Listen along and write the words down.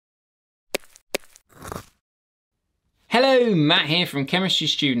Hello, Matt here from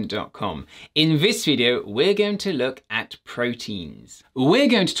chemistrystudent.com. In this video, we're going to look at proteins. We're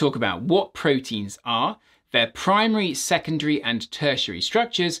going to talk about what proteins are, their primary, secondary, and tertiary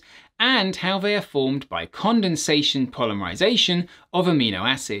structures, and how they are formed by condensation polymerization of amino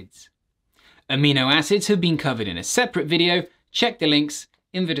acids. Amino acids have been covered in a separate video. Check the links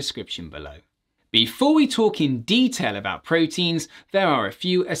in the description below. Before we talk in detail about proteins, there are a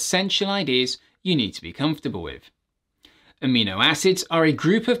few essential ideas you need to be comfortable with. Amino acids are a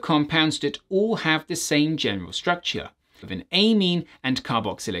group of compounds that all have the same general structure, with an amine and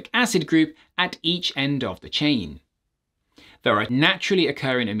carboxylic acid group at each end of the chain. There are naturally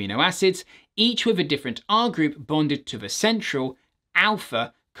occurring amino acids, each with a different R group bonded to the central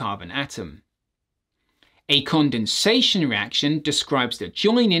alpha carbon atom. A condensation reaction describes the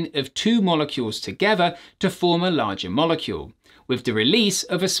joining of two molecules together to form a larger molecule, with the release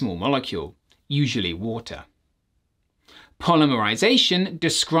of a small molecule, usually water. Polymerization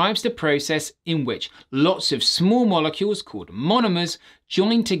describes the process in which lots of small molecules called monomers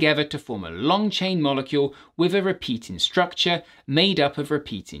join together to form a long chain molecule with a repeating structure made up of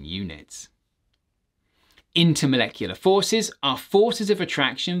repeating units. Intermolecular forces are forces of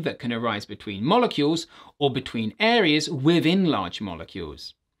attraction that can arise between molecules or between areas within large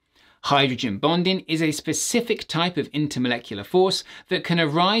molecules. Hydrogen bonding is a specific type of intermolecular force that can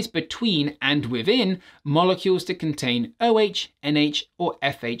arise between and within molecules that contain OH, NH, or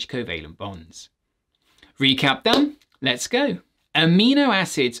FH covalent bonds. Recap done? Let's go. Amino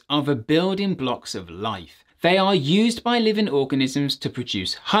acids are the building blocks of life. They are used by living organisms to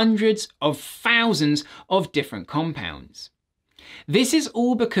produce hundreds of thousands of different compounds. This is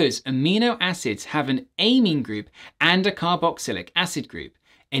all because amino acids have an amine group and a carboxylic acid group,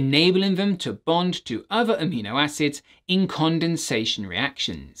 enabling them to bond to other amino acids in condensation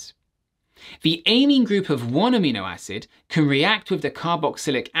reactions. The amine group of one amino acid can react with the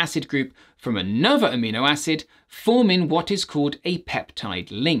carboxylic acid group from another amino acid, forming what is called a peptide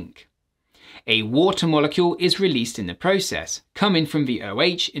link. A water molecule is released in the process, coming from the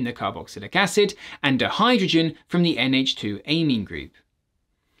OH in the carboxylic acid and a hydrogen from the NH2 amine group.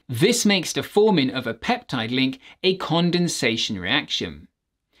 This makes the forming of a peptide link a condensation reaction.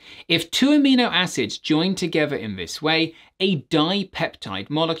 If two amino acids join together in this way, a dipeptide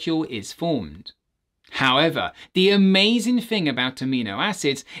molecule is formed. However, the amazing thing about amino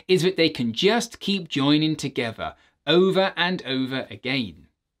acids is that they can just keep joining together over and over again.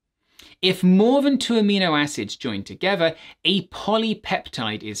 If more than two amino acids join together, a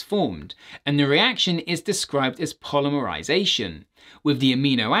polypeptide is formed, and the reaction is described as polymerisation, with the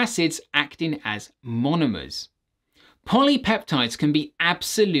amino acids acting as monomers. Polypeptides can be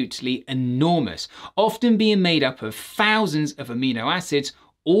absolutely enormous, often being made up of thousands of amino acids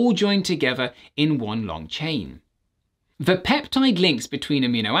all joined together in one long chain. The peptide links between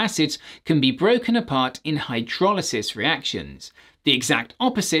amino acids can be broken apart in hydrolysis reactions, the exact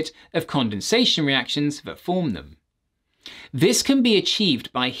opposite of condensation reactions that form them. This can be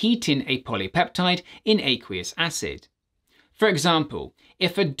achieved by heating a polypeptide in aqueous acid. For example,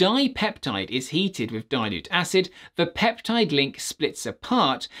 if a dipeptide is heated with dilute acid, the peptide link splits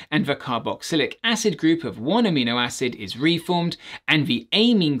apart and the carboxylic acid group of one amino acid is reformed and the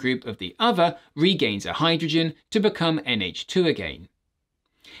amine group of the other regains a hydrogen to become NH2 again.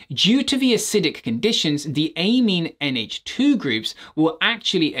 Due to the acidic conditions, the amine NH2 groups will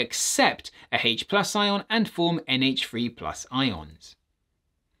actually accept a H+ ion and form NH3+ ions.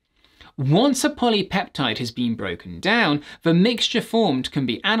 Once a polypeptide has been broken down, the mixture formed can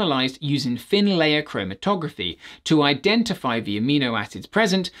be analysed using thin layer chromatography to identify the amino acids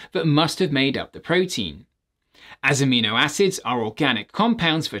present that must have made up the protein. As amino acids are organic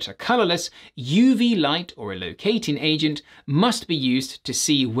compounds that are colourless, UV light or a locating agent must be used to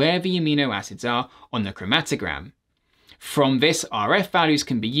see where the amino acids are on the chromatogram. From this, RF values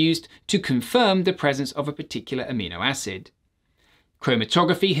can be used to confirm the presence of a particular amino acid.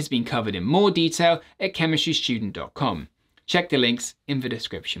 Chromatography has been covered in more detail at chemistrystudent.com. Check the links in the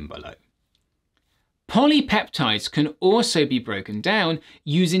description below. Polypeptides can also be broken down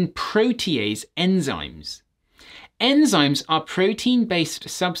using protease enzymes. Enzymes are protein-based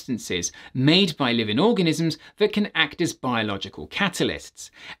substances made by living organisms that can act as biological catalysts,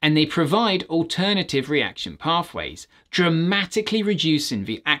 and they provide alternative reaction pathways, dramatically reducing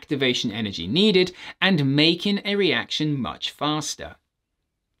the activation energy needed and making a reaction much faster.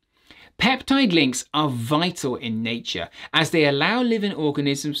 Peptide links are vital in nature as they allow living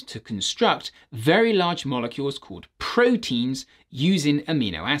organisms to construct very large molecules called proteins using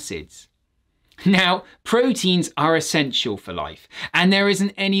amino acids. Now, proteins are essential for life, and there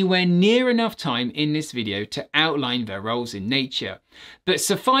isn't anywhere near enough time in this video to outline their roles in nature. But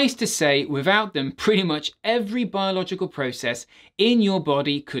suffice to say, without them, pretty much every biological process in your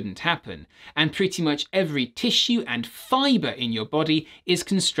body couldn't happen, and pretty much every tissue and fibre in your body is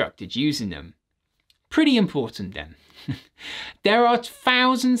constructed using them. Pretty important then. There are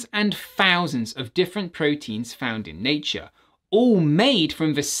thousands and thousands of different proteins found in nature, all made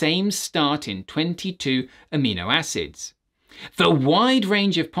from the same starting 22 amino acids. The wide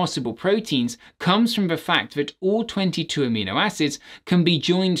range of possible proteins comes from the fact that all 22 amino acids can be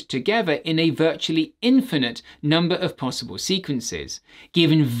joined together in a virtually infinite number of possible sequences,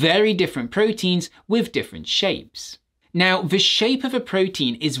 giving very different proteins with different shapes. Now, the shape of a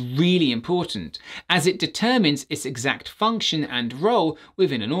protein is really important, as it determines its exact function and role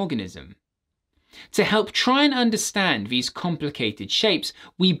within an organism. To help try and understand these complicated shapes,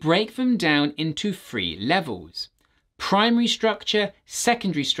 we break them down into 3 levels: primary structure,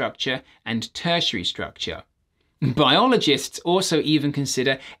 secondary structure, and tertiary structure. Biologists also even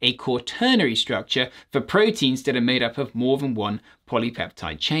consider a quaternary structure for proteins that are made up of more than one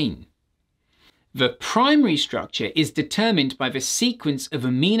polypeptide chain. The primary structure is determined by the sequence of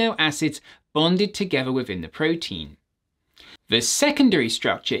amino acids bonded together within the protein. The secondary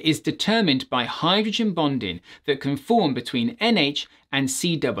structure is determined by hydrogen bonding that can form between NH and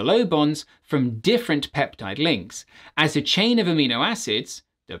COO bonds from different peptide links, as a chain of amino acids,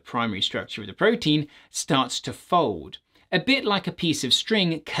 the primary structure of the protein, starts to fold, a bit like a piece of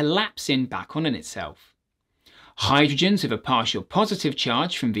string collapsing back on itself. Hydrogens with a partial positive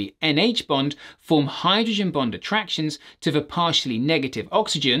charge from the NH bond form hydrogen bond attractions to the partially negative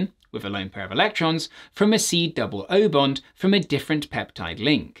oxygen, with a lone pair of electrons, from a COO bond from a different peptide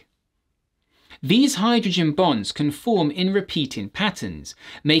link. These hydrogen bonds can form in repeating patterns,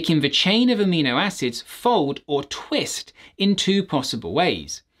 making the chain of amino acids fold or twist in 2 possible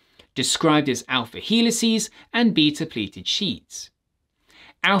ways, described as alpha helices and beta pleated sheets.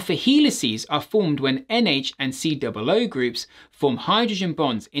 Alpha helices are formed when NH and COO groups form hydrogen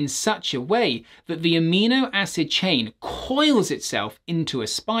bonds in such a way that the amino acid chain coils itself into a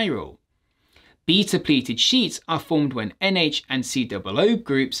spiral. Beta pleated sheets are formed when NH and COO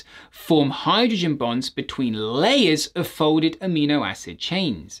groups form hydrogen bonds between layers of folded amino acid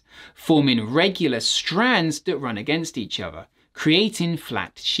chains, forming regular strands that run against each other, creating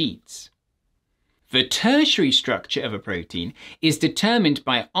flat sheets. The tertiary structure of a protein is determined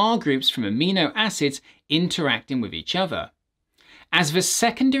by R groups from amino acids interacting with each other. As the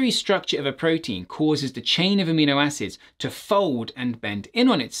secondary structure of a protein causes the chain of amino acids to fold and bend in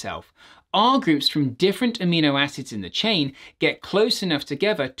on itself, R groups from different amino acids in the chain get close enough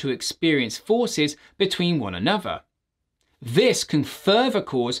together to experience forces between one another. This can further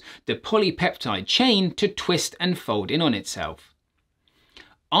cause the polypeptide chain to twist and fold in on itself.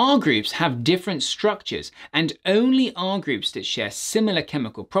 R groups have different structures, and only R groups that share similar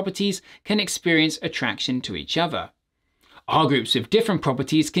chemical properties can experience attraction to each other. R groups with different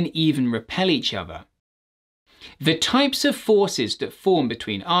properties can even repel each other. The types of forces that form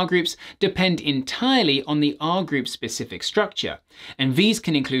between R groups depend entirely on the R group specific structure, and these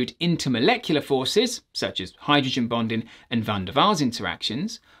can include intermolecular forces, such as hydrogen bonding and van der Waals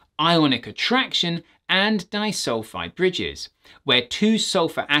interactions, ionic attraction, and disulfide bridges, where 2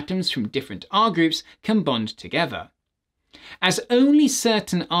 sulfur atoms from different R groups can bond together. As only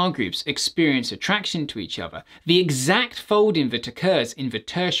certain R groups experience attraction to each other, the exact folding that occurs in the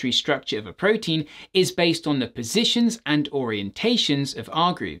tertiary structure of a protein is based on the positions and orientations of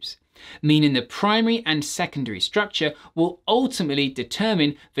R groups, meaning the primary and secondary structure will ultimately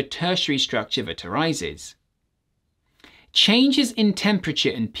determine the tertiary structure that arises. Changes in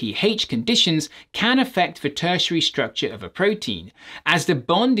temperature and pH conditions can affect the tertiary structure of a protein, as the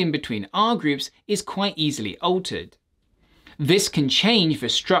bonding between R groups is quite easily altered. This can change the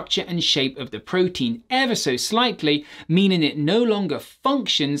structure and shape of the protein ever so slightly, meaning it no longer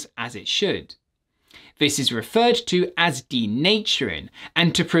functions as it should. This is referred to as denaturing,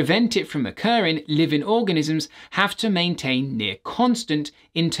 and to prevent it from occurring, living organisms have to maintain near constant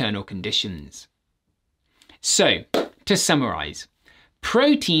internal conditions. So, to summarize,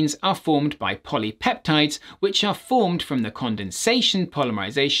 proteins are formed by polypeptides, which are formed from the condensation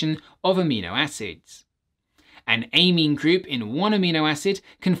polymerisation of amino acids. An amine group in one amino acid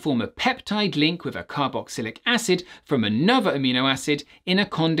can form a peptide link with a carboxylic acid from another amino acid in a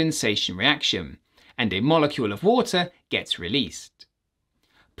condensation reaction, and a molecule of water gets released.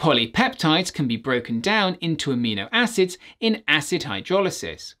 Polypeptides can be broken down into amino acids in acid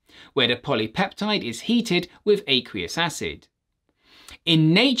hydrolysis, where the polypeptide is heated with aqueous acid.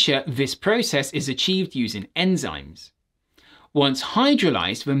 In nature, this process is achieved using enzymes. Once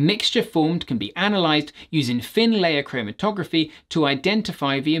hydrolyzed, the mixture formed can be analysed using thin layer chromatography to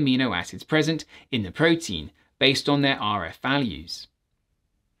identify the amino acids present in the protein based on their RF values.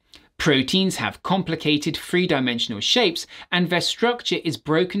 Proteins have complicated three-dimensional shapes, and their structure is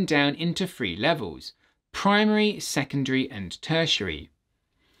broken down into three levels: primary, secondary, and tertiary.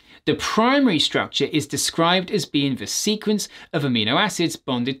 The primary structure is described as being the sequence of amino acids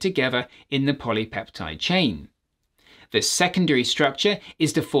bonded together in the polypeptide chain. The secondary structure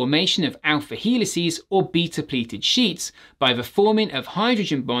is the formation of alpha helices or beta-pleated sheets by the forming of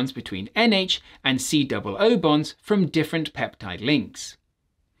hydrogen bonds between NH and COO bonds from different peptide links.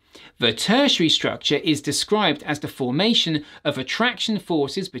 The tertiary structure is described as the formation of attraction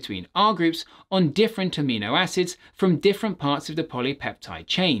forces between R groups on different amino acids from different parts of the polypeptide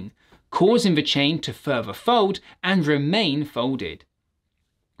chain, causing the chain to further fold and remain folded.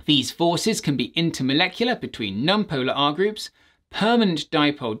 These forces can be intermolecular between nonpolar R groups, permanent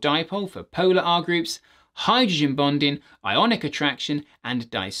dipole-dipole for polar R groups, hydrogen bonding, ionic attraction, and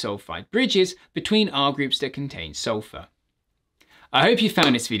disulfide bridges between R groups that contain sulfur. I hope you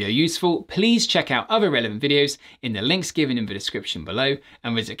found this video useful. Please check out other relevant videos in the links given in the description below,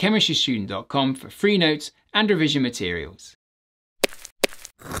 and visit chemistrystudent.com for free notes and revision materials.